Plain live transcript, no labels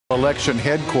Election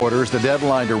headquarters, the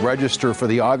deadline to register for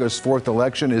the August 4th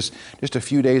election is just a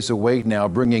few days away now,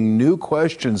 bringing new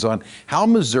questions on how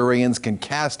Missourians can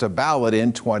cast a ballot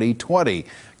in 2020.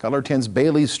 Color 10's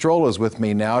Bailey Stroll is with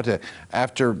me now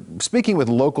after speaking with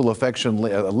local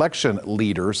election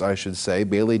leaders, I should say.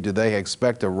 Bailey, do they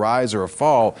expect a rise or a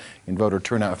fall in voter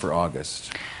turnout for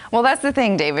August? Well, that's the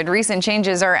thing, David. Recent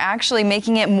changes are actually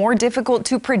making it more difficult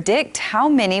to predict how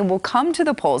many will come to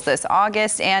the polls this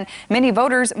August, and many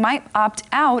voters might opt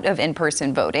out of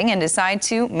in-person voting and decide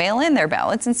to mail in their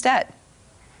ballots instead.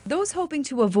 Those hoping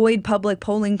to avoid public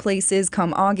polling places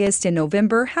come August and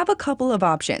November have a couple of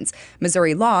options.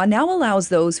 Missouri law now allows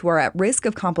those who are at risk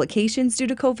of complications due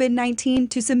to COVID-19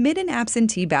 to submit an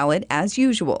absentee ballot as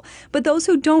usual. But those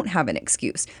who don't have an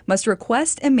excuse must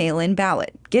request a mail-in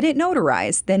ballot, get it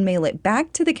notarized, then mail it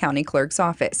back to the county clerk's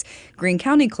office. Greene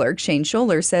County Clerk Shane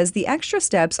Scholler says the extra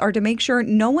steps are to make sure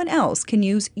no one else can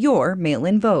use your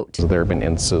mail-in vote. There have been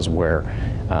instances where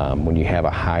when you have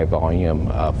a high volume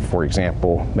of, for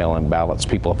example, mail-in ballots,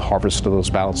 people have harvested those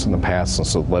ballots in the past, and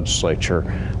so the legislature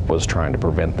was trying to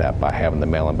prevent that by having the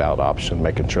mail-in ballot option,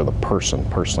 making sure the person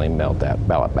personally mailed that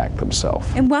ballot back themselves.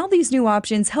 And while these new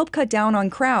options help cut down on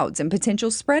crowds and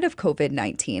potential spread of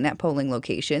COVID-19 at polling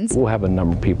locations, we'll have a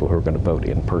number of people who are going to vote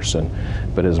in person,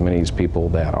 but as many as people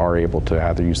that are able to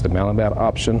either use the mail-in ballot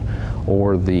option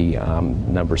or the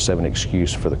number 7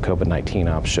 excuse for the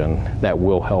COVID-19 option, that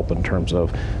will help in terms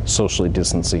of socially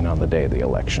distancing on the day of the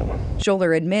election.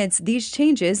 Scholler admits these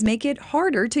changes make it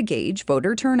harder to gauge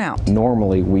voter turnout.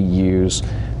 Normally we use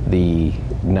the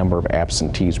number of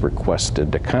absentees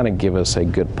requested to kind of give us a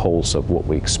good pulse of what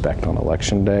we expect on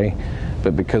election day.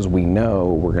 But because we know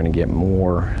we're going to get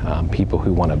more people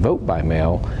who want to vote by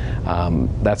mail,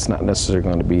 that's not necessarily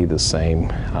going to be the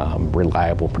same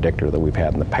reliable predictor that we've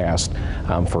had in the past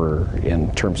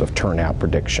in terms of turnout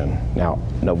prediction. Now,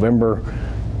 November,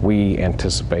 we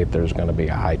anticipate there's going to be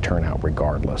a high turnout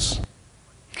regardless.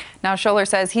 Now, Scholler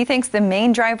says he thinks the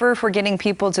main driver for getting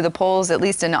people to the polls, at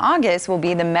least in August, will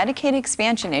be the Medicaid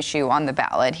expansion issue on the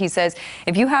ballot. He says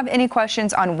if you have any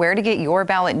questions on where to get your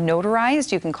ballot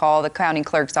notarized, you can call the county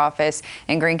clerk's office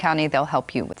in Greene County. They'll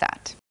help you with that.